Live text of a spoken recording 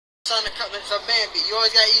Trying to cut some man beat. You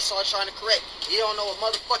always got Esau trying to correct. He don't know a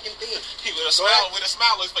motherfucking thing. He with a smile on his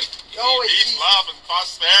face. Peace, love, and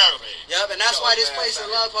prosperity. Yep, and that's why this place of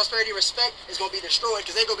love, prosperity, respect is gonna be destroyed,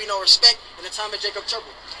 because ain't gonna be no respect in the time of Jacob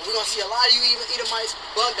trouble. And we're gonna see a lot of you Edomites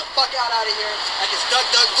bug the fuck out of here like it's Duck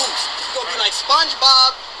Duck Goose. You're gonna be like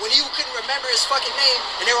SpongeBob when he couldn't remember his fucking name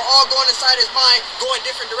and they were all going inside his mind, going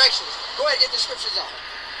different directions. Go ahead and get the scriptures out.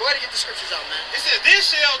 Go ahead and get the scriptures out, man. It says, then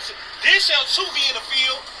shall two be in the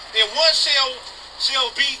field, and one shall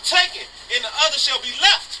be taken, and the other shall be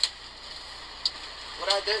left. What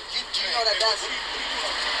I did? Do you know that that's...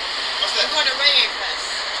 What's that? We're going to reggae fest.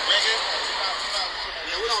 Reggae?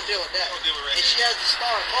 Yeah, we don't deal with that. We don't deal with reggae. And she has the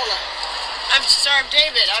star of Moloch. I'm the Star of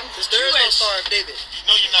David. I'm There Jewish. is no star of David.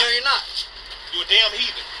 No, you're not. No, you're not. You're a damn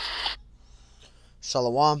heathen.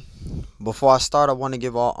 Shalom. Before I start, I want to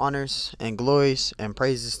give all honors and glories and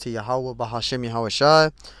praises to Yahweh, Bahashem Yahweh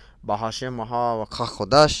Shai, Bahashem Mahal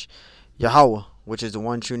Wakachodash, Yahweh, which is the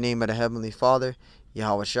one true name of the Heavenly Father,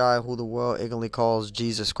 Yahweh Shai, who the world ignorantly calls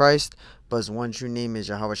Jesus Christ, but his one true name is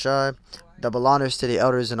Yahweh Shai. Double honors to the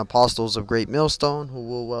elders and apostles of Great Millstone, who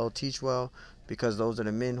will well teach well, because those are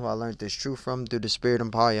the men who I learned this truth from through the Spirit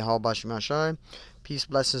and power of Yahweh Bashem Shai. Peace,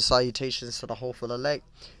 blessings, salutations to the hopeful elect.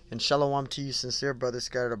 And shalom to you, sincere brothers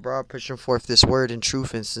scattered abroad, pushing forth this word in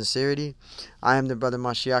truth and sincerity. I am the brother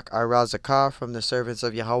Mashiach Irazakar from the servants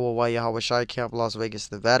of Yahweh Yahweh Shai Camp, Las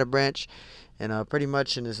Vegas, Nevada branch. And pretty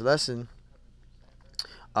much in this lesson,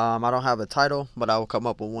 I don't have a title, but I will come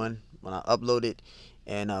up with one when I upload it.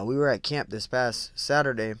 And we were at camp this past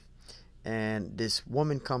Saturday, and this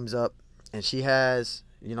woman comes up, and she has,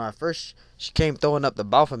 at first she came throwing up the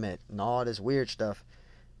Baphomet and all this weird stuff.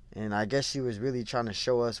 And I guess she was really trying to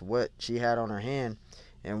show us what she had on her hand.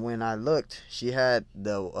 And when I looked, she had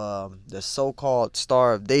the so-called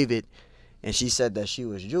Star of David, and she said that she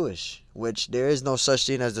was Jewish, which there is no such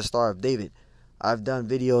thing as the Star of David. I've done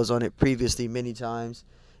videos on it previously many times,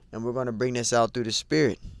 and we're going to bring this out through the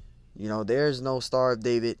Spirit. There's no Star of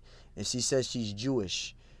David, and she says she's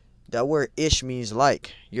Jewish. That word ish means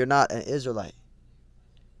like. You're not an Israelite.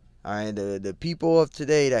 All right, the people of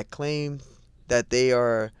today that claim that they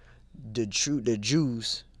are the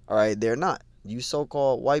Jews, all right, they're not. You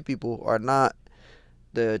so-called white people are not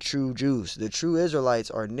the true Jews. The true Israelites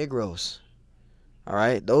are Negroes. All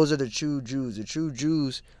right, those are the true Jews. The true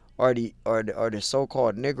Jews are the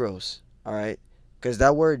so-called Negroes. All right, because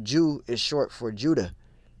that word Jew is short for Judah.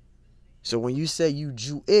 So when you say you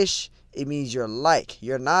Jewish, it means you're like.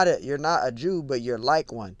 You're not a Jew, but you're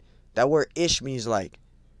like one. That word ish means like.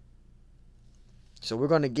 So we're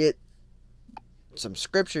gonna get some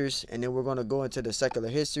scriptures, and then we're going to go into the secular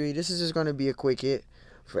history. This is just going to be a quick hit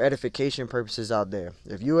for edification purposes out there.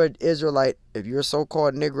 If you're an Israelite, if you're a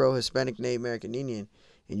so-called Negro, Hispanic, Native American Indian,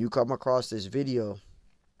 and you come across this video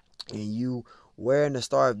and you wearing the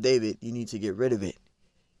Star of David, you need to get rid of it,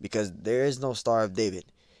 because there is no Star of David.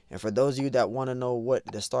 And for those of you that want to know what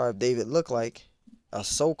the Star of David look like, a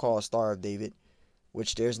so-called Star of David,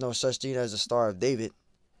 which there's no such thing as a Star of David,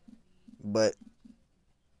 but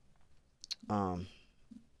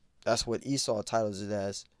that's what Esau titles it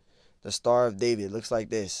as. The Star of David looks like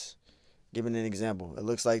this. Giving an example, it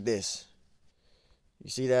looks like this. You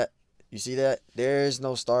see that? You see that? There is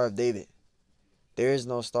no Star of David. There is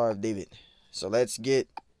no Star of David. So let's get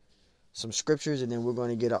some scriptures, and then we're going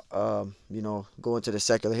to get go into the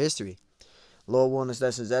secular history. Lord willing, this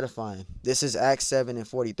lesson is edifying. This is Acts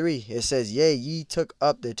 7:43. It says, "Yea, ye took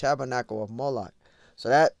up the tabernacle of Moloch." So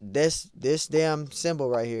that this damn symbol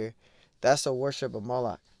right here, that's a worship of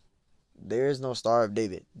Moloch. There is no Star of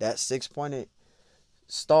David. That six-pointed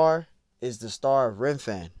star is the star of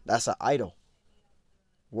Remphan. That's an idol.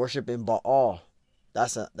 Worshiping Baal.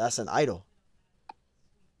 That's an idol.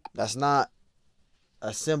 That's not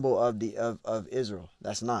a symbol of Israel.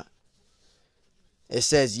 That's not. It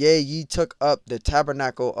says, "Yea, ye took up the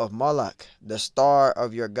tabernacle of Moloch, the star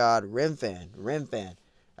of your god Remphan." Remphan.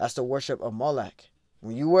 That's the worship of Moloch.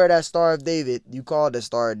 When you wear that Star of David, you call the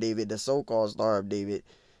Star of David the so-called Star of David.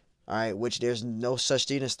 All right, which there's no such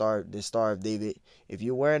thing as the Star of David. If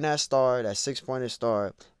you're wearing that star, that six-pointed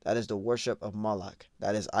star, that is the worship of Moloch.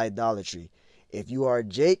 That is idolatry. If you are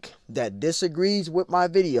Jake that disagrees with my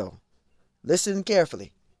video, listen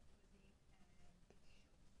carefully.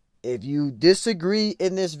 If you disagree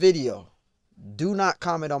in this video, do not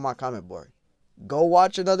comment on my comment board. Go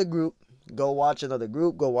watch another group. Go watch another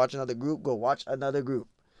group. Go watch another group. Go watch another group.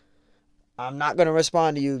 I'm not going to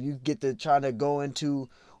respond to you. You get to try to go into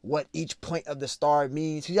what each point of the star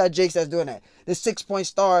means. You got Jakes that's doing that. The 6-point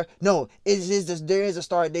star, no, there is a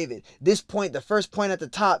Star of David. This point, the first point at the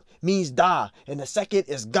top means Da, and the second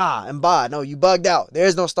is Ga and Ba. No, you bugged out. There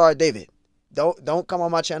is no Star of David. Don't come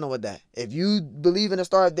on my channel with that. If you believe in the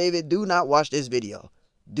Star of David, do not watch this video.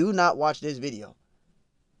 Do not watch this video.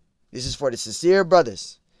 This is for the sincere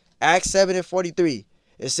brothers. Acts 7:43.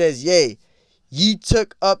 It says, yea, ye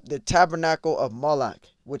took up the tabernacle of Moloch,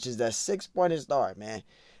 which is that 6-pointed star, man.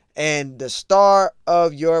 And the star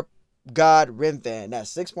of your god Remphan, that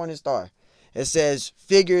 6-pointed star. It says,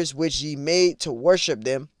 figures which ye made to worship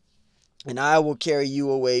them, and I will carry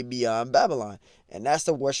you away beyond Babylon. And that's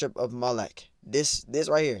the worship of Moloch. This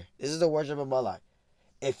right here. This is the worship of Moloch.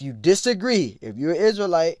 If you disagree, if you're an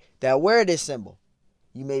Israelite that wear this symbol,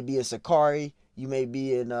 you may be a Sakari, you may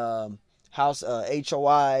be in House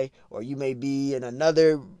HOI, or you may be in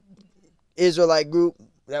another Israelite group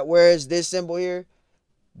that wears this symbol here.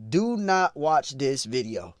 Do not watch this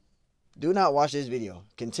video. Do not watch this video.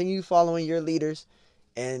 Continue following your leaders,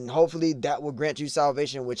 and hopefully that will grant you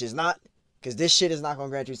salvation, which is not, because this shit is not going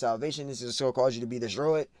to grant you salvation. This is going to cause you to be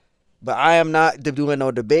destroyed. But I am not doing no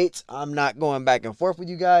debates. I'm not going back and forth with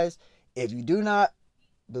you guys. If you do not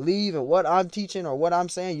believe in what I'm teaching or what I'm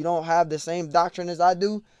saying, you don't have the same doctrine as I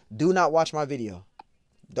do, do not watch my video.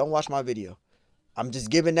 Don't watch my video. I'm just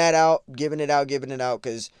giving that out, giving it out,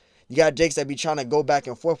 because you got Jakes that be trying to go back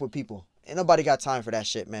and forth with people. Ain't nobody got time for that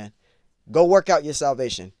shit, man. Go work out your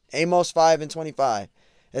salvation. Amos 5:25.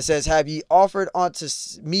 It says, have ye offered unto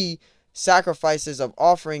me sacrifices of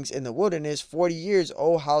offerings in the wilderness 40 years,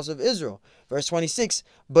 O house of Israel? Verse 26.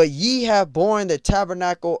 But ye have borne the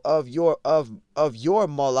tabernacle of your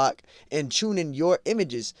Moloch, and tuning your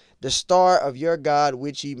images, the star of your God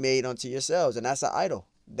which ye made unto yourselves. And that's an idol.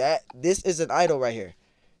 This is an idol right here.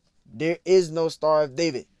 There is no Star of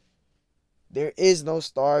David. There is no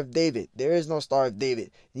Star of David. There is no Star of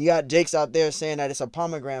David. You got Jakes out there saying that it's a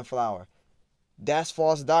pomegranate flower. That's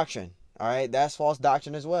false doctrine. All right, that's false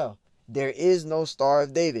doctrine as well. There is no Star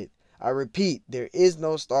of David. I repeat, there is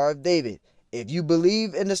no Star of David. If you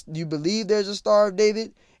believe in this, you believe there's a Star of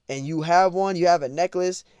David, and you have one, you have a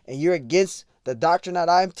necklace, and you're against the doctrine that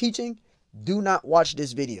I'm teaching, do not watch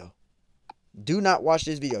this video. Do not watch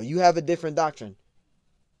this video. You have a different doctrine.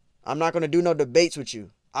 I'm not going to do no debates with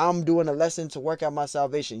you. I'm doing a lesson to work out my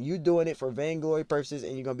salvation. You doing it for vainglory purposes,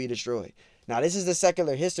 and you're going to be destroyed. Now, this is the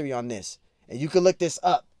secular history on this, and you can look this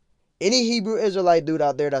up. Any Hebrew Israelite dude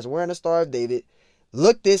out there that's wearing a Star of David,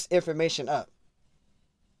 look this information up.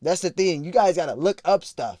 That's the thing. You guys got to look up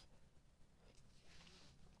stuff.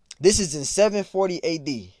 This is in 740 AD.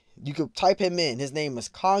 You could type him in. His name is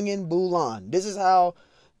Kongan Bulan. This is how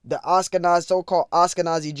the Ashkenazi, so-called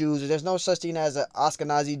Ashkenazi Jews, there's no such thing as an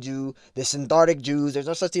Ashkenazi Jew, the Sephardic Jews, there's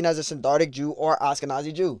no such thing as a Sephardic Jew or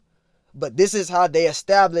Ashkenazi Jew. But this is how they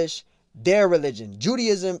establish their religion.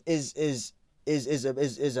 Judaism is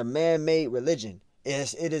a man-made religion.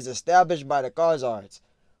 It is established by the Khazars,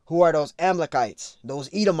 who are those Amalekites, those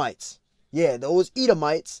Edomites. Yeah, those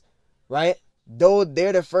Edomites, right? Though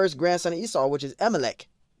they're the first grandson of Esau, which is Amalek.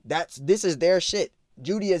 This is their shit.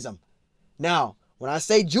 Judaism. Now, when I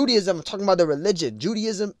say Judaism, I'm talking about the religion.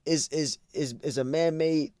 Judaism is a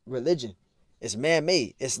man-made religion. It's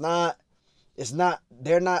man-made. They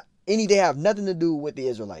have nothing to do with the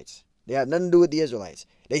Israelites. They have nothing to do with the Israelites.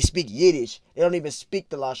 They speak Yiddish. They don't even speak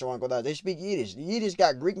the Lashon Kodash. They speak Yiddish. The Yiddish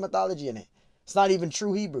got Greek mythology in it. It's not even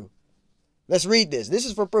true Hebrew. Let's read this. This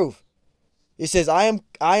is for proof. It says, I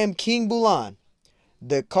am King Bulan,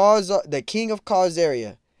 the king of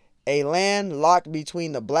Khazaria, a land locked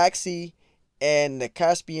between the Black Sea and the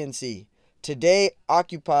Caspian Sea, today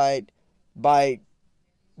occupied by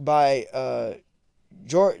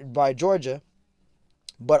Georgia,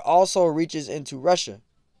 but also reaches into Russia.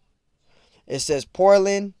 It says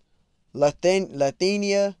Poland,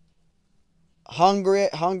 Lithuania, Hungary,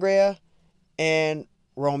 and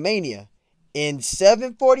Romania. In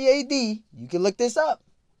 740 AD, you can look this up.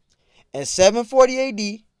 In 740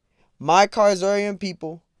 AD, my Khazarian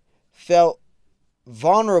people felt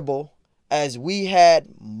vulnerable as we had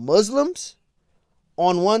Muslims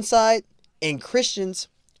on one side and Christians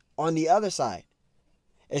on the other side.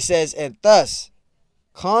 It says, and thus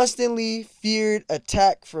constantly feared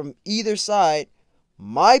attack from either side.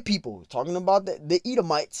 My people, talking about the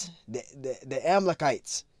Edomites, the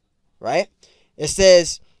Amalekites, right? It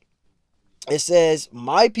says,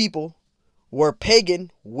 my people were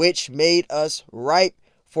pagan, which made us ripe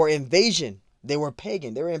for invasion. They were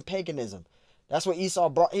pagan. They were in paganism. That's what Esau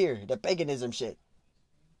brought here, the paganism shit,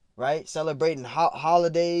 right? Celebrating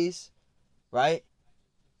holidays, right?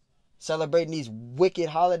 Celebrating these wicked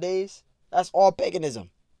holidays. That's all paganism.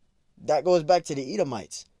 That goes back to the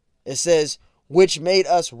Edomites. It says, which made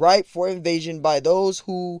us ripe for invasion by those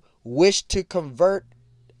who wish to convert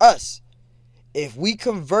us. If we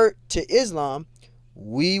convert to Islam,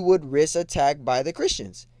 we would risk attack by the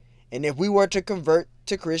Christians. And if we were to convert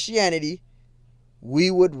to Christianity, we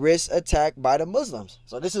would risk attack by the Muslims.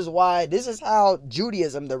 So this is how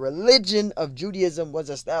Judaism, the religion of Judaism, was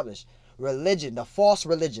established. Religion, the false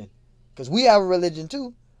religion. Because we have a religion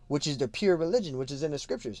too, which is the pure religion, which is in the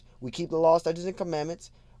scriptures. We keep the law, statutes, and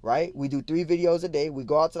commandments, right? We do 3 videos a day. We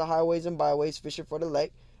go out to the highways and byways fishing for the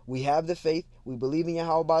elect. We have the faith. We believe in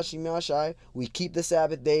Yahweh Bashim Yashai. We keep the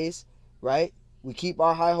Sabbath days, right? We keep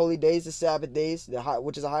our high holy days, the Sabbath days,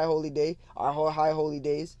 which is a high holy day, our high holy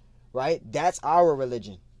days, right? That's our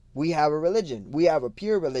religion. We have a religion. We have a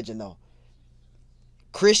pure religion, though.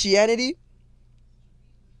 Christianity,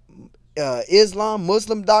 Islam,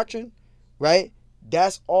 Muslim doctrine, right?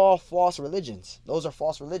 That's all false religions. Those are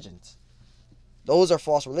false religions. Those are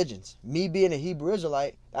false religions. Me being a Hebrew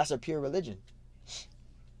Israelite, that's a pure religion.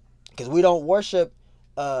 Because we don't worship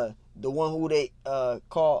the one who they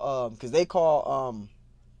call, because they call,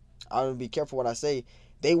 I'm going to be careful what I say,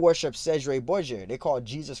 they worship Cedre Borgia. They call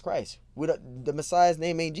Jesus Christ. The Messiah's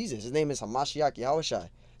name ain't Jesus. His name is Hamashiach Yahushai.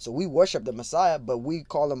 So we worship the Messiah, but we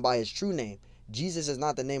call him by his true name. Jesus is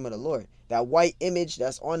not the name of the Lord. That white image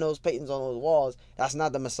that's on those paintings on those walls, that's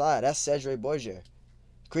not the Messiah. That's Cedre Borgia.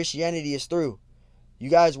 Christianity is through. You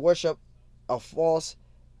guys worship a false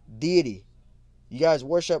deity. You guys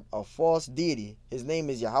worship a false deity. His name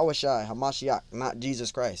is Yahushai Hamashiach, not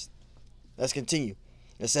Jesus Christ. Let's continue.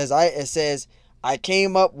 It says, I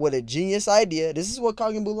came up with a genius idea. This is what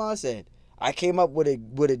Kagan Bulan said. I came up with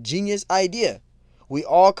a genius idea. We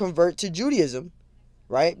all convert to Judaism,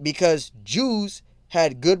 right? Because Jews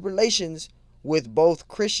had good relations with both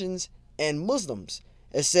Christians and Muslims.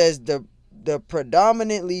 It says the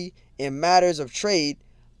predominantly in matters of trade,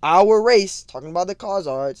 our race, talking about the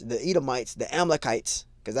Khazars, the Edomites, the Amalekites,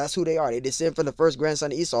 because that's who they are. They descend from the first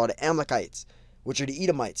grandson of Esau, the Amalekites, which are the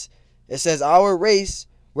Edomites. It says our race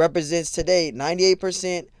represents today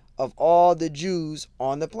 98% of all the Jews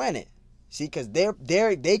on the planet. See, because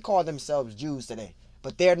they call themselves Jews today,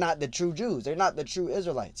 but they're not the true Jews. They're not the true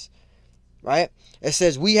Israelites, right? It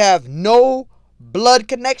says we have no blood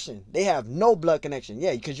connection. They have no blood connection.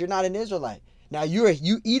 Yeah, because you're not an Israelite. Now, you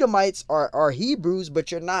Edomites are Hebrews, but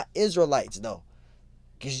you're not Israelites, though.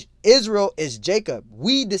 Because Israel is Jacob.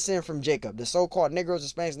 We descend from Jacob, the so-called Negroes,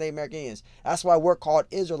 Hispanics, Native Americans. That's why we're called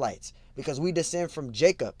Israelites, because we descend from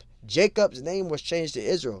Jacob. Jacob's name was changed to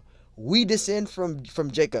Israel. We descend from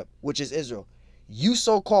Jacob, which is Israel. You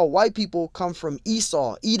so-called white people come from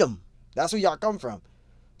Esau, Edom. That's where y'all come from.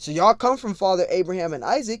 So y'all come from Father Abraham and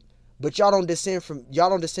Isaac, but y'all don't descend from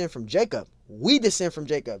Jacob. We descend from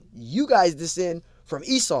Jacob. You guys descend from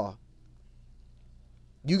Esau.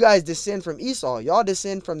 You guys descend from Esau. Y'all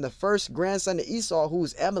descend from the first grandson of Esau,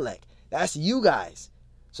 who's Amalek. That's you guys.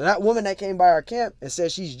 So that woman that came by our camp and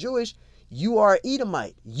said she's Jewish, you are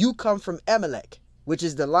Edomite. You come from Amalek, which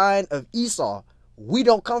is the line of Esau. We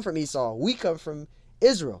don't come from Esau. We come from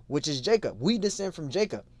Israel, which is Jacob. We descend from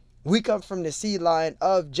Jacob. We come from the seed line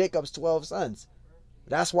of Jacob's 12 sons.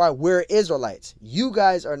 That's why we're Israelites. You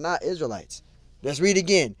guys are not Israelites. Let's read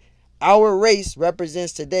again. Our race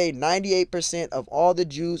represents today 98% of all the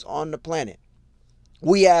Jews on the planet.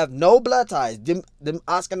 We have no blood ties. Them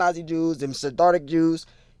Ashkenazi Jews, them Sephardic Jews.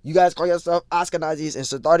 You guys call yourself Ashkenazis and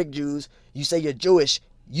Sephardic Jews. You say you're Jewish.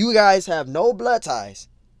 You guys have no blood ties.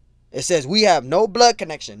 It says we have no blood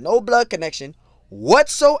connection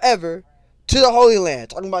whatsoever to the Holy Land.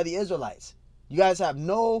 Talking about the Israelites. You guys have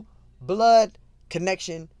no blood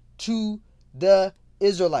connection to the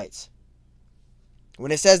Israelites.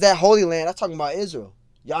 When it says that Holy Land, that's talking about Israel.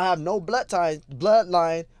 Y'all have no blood ties,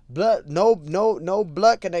 bloodline, no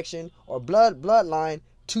blood connection or bloodline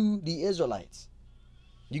to the Israelites.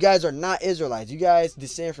 You guys are not Israelites. You guys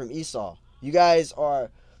descend from Esau. You guys are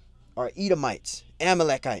Edomites,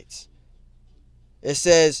 Amalekites. It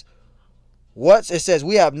says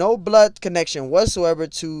we have no blood connection whatsoever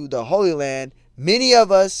to the Holy Land. Many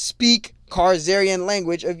of us speak Khazarian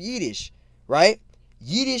language of Yiddish, right?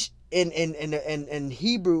 Yiddish in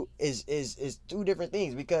Hebrew is two different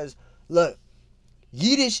things, because look,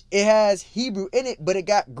 Yiddish, it has Hebrew in it, but it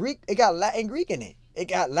got Greek, it got Latin Greek in it. It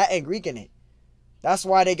got Latin Greek in it. That's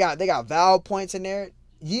why they got vowel points in there.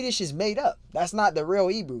 Yiddish is made up. That's not the real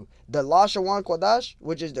Hebrew. The Lashawan Kodash,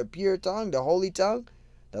 which is the pure tongue, the holy tongue,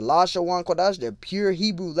 the Lashawan Kodash, the pure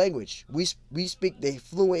Hebrew language. We speak the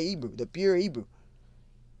fluent Hebrew, the pure Hebrew,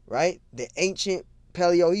 right? The ancient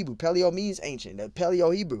Paleo Hebrew. Paleo means ancient. The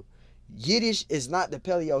Paleo Hebrew. Yiddish is not the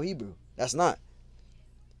Paleo Hebrew. That's not.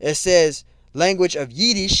 It says language of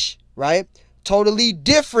Yiddish, right? Totally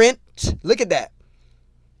different. Look at that.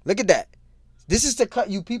 Look at that. This is to cut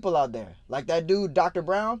you people out there. Like that dude, Dr.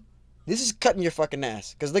 Brown. This is cutting your fucking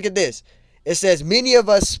ass. Because look at this. It says many of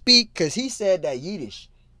us speak, because he said that Yiddish.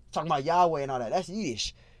 Talking about Yahweh and all that. That's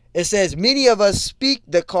Yiddish. It says many of us speak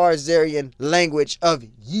the Khazarian language of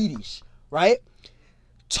Yiddish, right?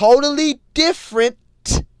 Totally different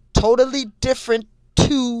to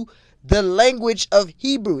the language of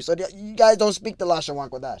Hebrew. So you guys don't speak the Lashon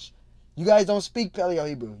Kodash. You guys don't speak Paleo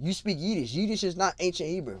Hebrew. You speak Yiddish. Yiddish is not ancient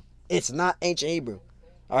Hebrew. It's not ancient Hebrew.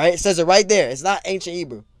 All right, it says it right there. It's not ancient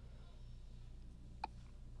Hebrew.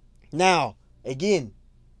 Now, again,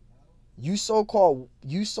 you so-called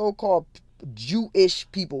Jewish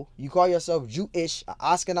people, you call yourself Jewish, an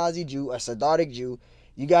Ashkenazi Jew, a Sephardic Jew.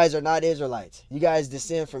 You guys are not Israelites. You guys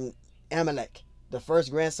descend from Amalek, the first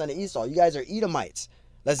grandson of Esau. You guys are Edomites.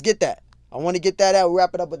 Let's get that. I want to get that out. We'll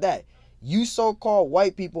wrap it up with that. You so-called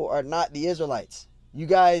white people are not the Israelites. You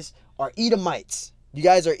guys are Edomites. You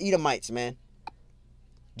guys are Edomites, man.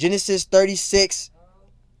 Genesis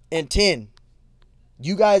 36:10.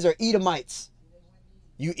 You guys are Edomites.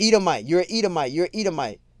 You Edomite. You're an Edomite. You're an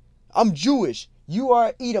Edomite. I'm Jewish. You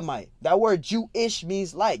are Edomite. That word Jewish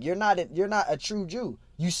means like. You're not a true Jew.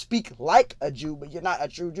 You speak like a Jew, but you're not a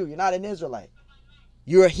true Jew. You're not an Israelite.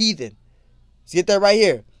 You're a heathen. Let's get that right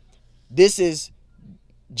here. This is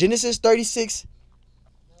Genesis 36,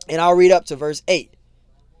 and I'll read up to verse 8.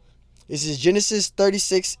 This is Genesis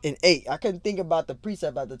 36:8. I couldn't think about the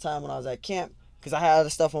precept at the time when I was at camp because I had other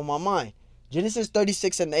stuff on my mind. Genesis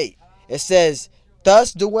 36:8. It says,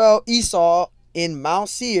 thus dwell Esau in Mount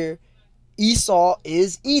Seir. Esau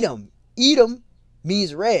is Edom. Edom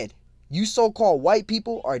means red. You so-called white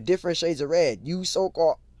people are different shades of red. You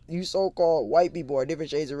so-called white people are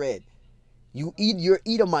different shades of red. You're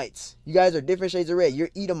Edomites. You guys are different shades of red. You're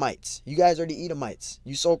Edomites. You guys are the Edomites.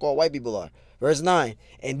 You so-called white people are. Verse 9.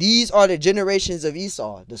 And these are the generations of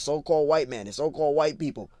Esau, the so-called white man, the so-called white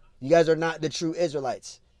people. You guys are not the true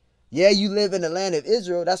Israelites. Yeah, you live in the land of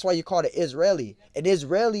Israel. That's why you call it Israeli. An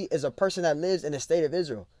Israeli is a person that lives in the state of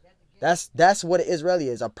Israel. That's what an Israeli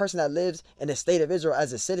is. A person that lives in the state of Israel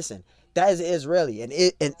as a citizen. That is an Israeli.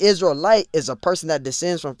 An Israelite is a person that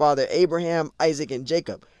descends from Father Abraham, Isaac, and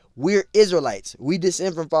Jacob. We're Israelites. We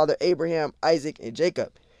descend from Father Abraham, Isaac, and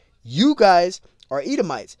Jacob. You guys are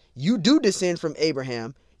Edomites. You do descend from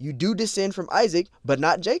Abraham. You do descend from Isaac, but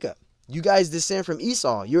not Jacob. You guys descend from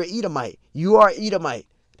Esau. You're an Edomite. You are Edomite.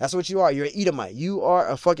 That's what you are. You're an Edomite. You are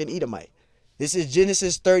a fucking Edomite. This is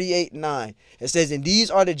Genesis 38:9. It says, and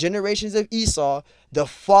these are the generations of Esau, the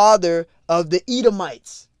father of the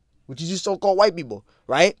Edomites, which is you so-called white people,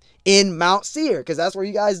 right? In Mount Seir, because that's where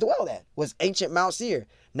you guys dwelled at, was ancient Mount Seir.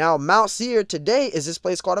 Now, Mount Seir today is this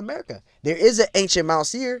place called America. There is an ancient Mount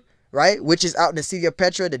Seir, right, which is out in the city of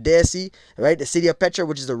Petra, the Dead Sea, right? The city of Petra,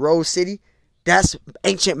 which is the Rose City. That's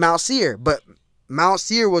ancient Mount Seir, but Mount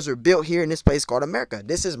Seir was rebuilt here in this place called America.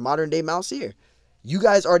 This is modern day Mount Seir. You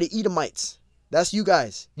guys are the Edomites. That's you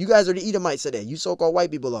guys. You guys are the Edomites today. You so-called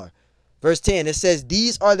white people are. Verse 10, it says,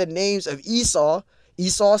 these are the names of Esau,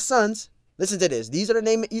 Esau's sons. Listen to this. These are the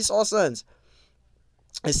names of Esau's sons.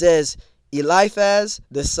 It says, Eliphaz,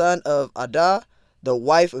 the son of Adah, the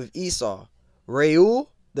wife of Esau. Reuel,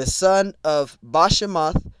 the son of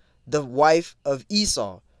Bashemoth, the wife of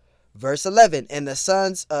Esau. Verse 11, and the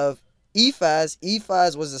sons of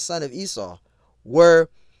Ephaz was the son of Esau, were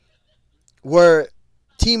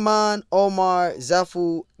Teman, Omar,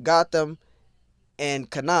 Zephu, Gotham, and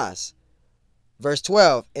Kenaz. Verse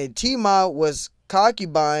 12, and Timah was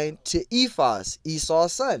concubine to Ephaz,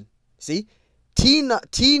 Esau's son. See?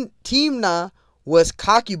 Timnah was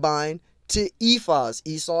concubine to Ephaz,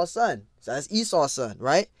 Esau's son. So that's Esau's son,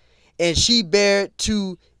 right? And she bare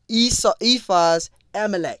to Ephaz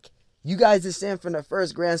Amalek. You guys descend from the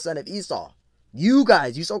first grandson of Esau. You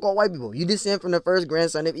guys, you so-called white people, you descend from the first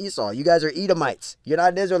grandson of Esau. You guys are Edomites. You're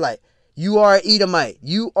not an Israelite. You are an Edomite.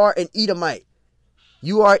 You are an Edomite.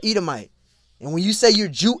 You are Edomite. And when you say you're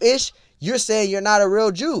Jewish, you're saying you're not a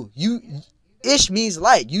real Jew. Ish means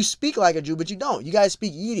like. You speak like a Jew, but you don't. You guys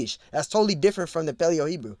speak Yiddish. That's totally different from the Paleo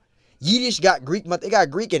Hebrew. Yiddish got Greek, but they got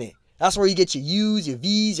Greek in it. That's where you get your U's, your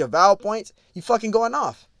V's, your vowel points. You fucking going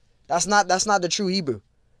off. That's not the true Hebrew.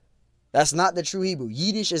 That's not the true Hebrew.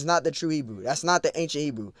 Yiddish is not the true Hebrew. That's not the ancient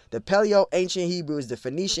Hebrew. The Paleo ancient Hebrew is the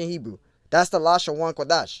Phoenician Hebrew. That's the Lashon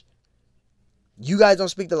Kodash. You guys don't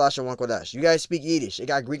speak the Lashon Kodash. You guys speak Yiddish. It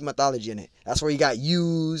got Greek mythology in it. That's where you got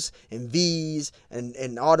U's and V's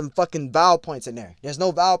and all them fucking vowel points in there. There's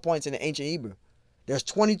no vowel points in the ancient Hebrew. There's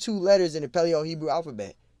 22 letters in the Paleo Hebrew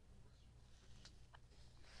alphabet.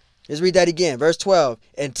 Let's read that again. Verse 12.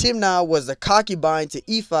 And Timnah was the concubine to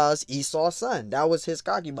Ephaz, Esau's son. That was his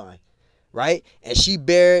concubine, right? And she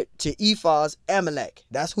bare to Ephaz Amalek.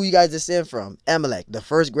 That's who you guys descend from. Amalek, the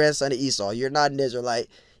first grandson of Esau. You're not an Israelite.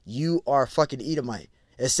 You are a fucking Edomite.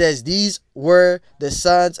 It says these were the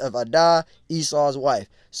sons of Adah, Esau's wife.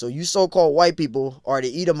 So you so-called white people are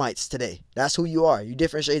the Edomites today. That's who you are. You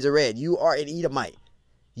different shades of red. You are an Edomite.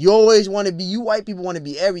 You always want to be, you white people want to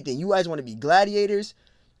be everything. You guys want to be gladiators.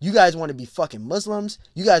 You guys want to be fucking Muslims.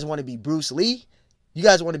 You guys want to be Bruce Lee. You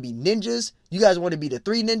guys want to be ninjas. You guys want to be the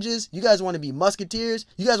three ninjas. You guys want to be musketeers.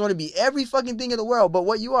 You guys want to be every fucking thing in the world. But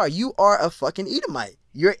what you are a fucking Edomite.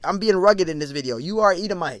 I'm being rugged in this video. You are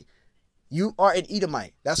Edomite. You are an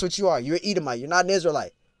Edomite. That's what you are. You're an Edomite. You're not an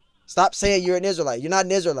Israelite. Stop saying you're an Israelite. You're not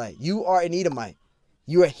an Israelite. You are an Edomite.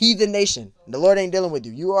 You're a heathen nation. The Lord ain't dealing with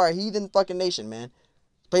you. You are a heathen fucking nation, man.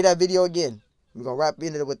 Play that video again. We're going to wrap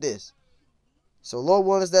into it with this. So, Lord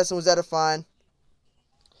willing, this lesson was edifying.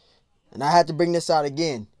 And I had to bring this out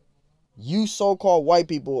again. You so-called white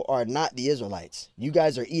people are not the Israelites. You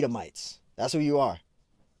guys are Edomites. That's who you are.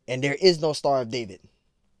 And there is no Star of David.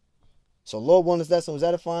 So, Lord willing, this lesson was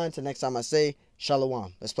edifying. Till next time I say,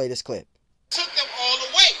 Shalom. Let's play this clip. Took them all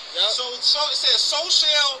away. Yep. So it says, so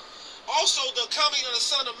shall also the coming of the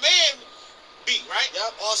Son of Man be, right?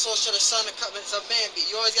 Yep. Also shall the Son of Man be.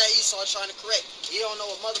 You always got Esau trying to correct. He don't know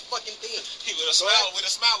a motherfucking thing. He with a smile on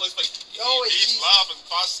his face. Peace, love, and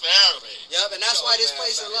prosperity. Yep, and that's why this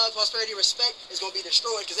place of love, prosperity, respect is going to be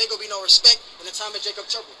destroyed, because ain't going to be no respect in the time of Jacob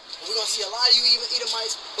trouble. And we're going to see a lot of you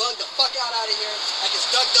Edomites bug the fuck out of here like it's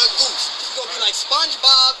Duck Duck Goose. You're going to be like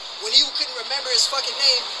SpongeBob when he couldn't remember his fucking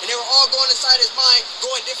name, and they were all going inside his mind,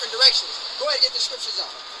 going different directions. Go ahead and get the scriptures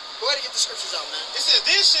out. Go ahead and get the scriptures out, man. It says,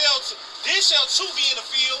 then shall two be in the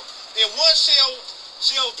field, and one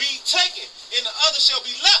shall be taken, and the other shall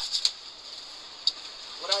be left.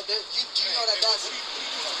 What I did, do you know that God's...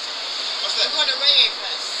 What's that? I'm going to reggae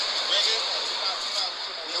fest. Reggae?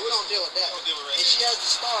 Yeah, we don't deal with that. We don't deal with reggae. And she has the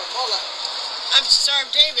star of Allah. I'm the Star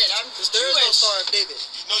of David. I'm Because there is no Jewish. star of David.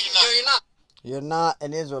 No, you're not. No, you're not. You're not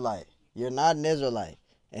an Israelite. You're not an Israelite.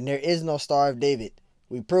 And there is no Star of David.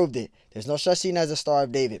 We proved it. There's no such thing as a Star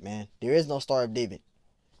of David, man. There is no Star of David.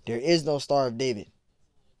 There is no Star of David.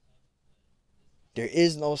 There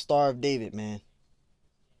is no Star of David, man.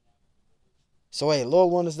 So, hey,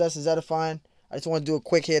 Lord willing, this lesson is edifying. I just want to do a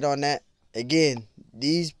quick hit on that. Again,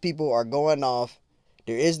 these people are going off.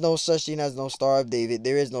 There is no such thing as no Star of David.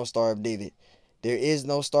 There is no Star of David. There is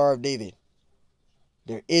no Star of David.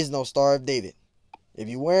 There is no Star of David. If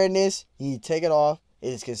you're wearing this, you need to take it off.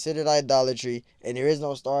 It is considered idolatry, and there is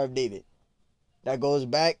no Star of David. That goes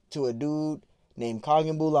back to a dude named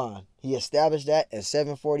Kagan Bulan. He established that in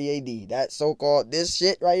 740 AD. That so-called, this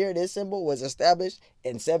shit right here, this symbol was established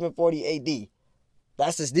in 740 AD.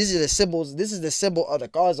 These are the symbols. This is the symbol of the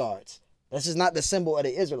Khazars. This is not the symbol of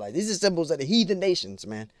the Israelites. These are symbols of the heathen nations,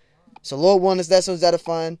 man. So, Lord willing, this lesson was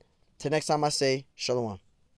edifying. Till next time I say, Shalom.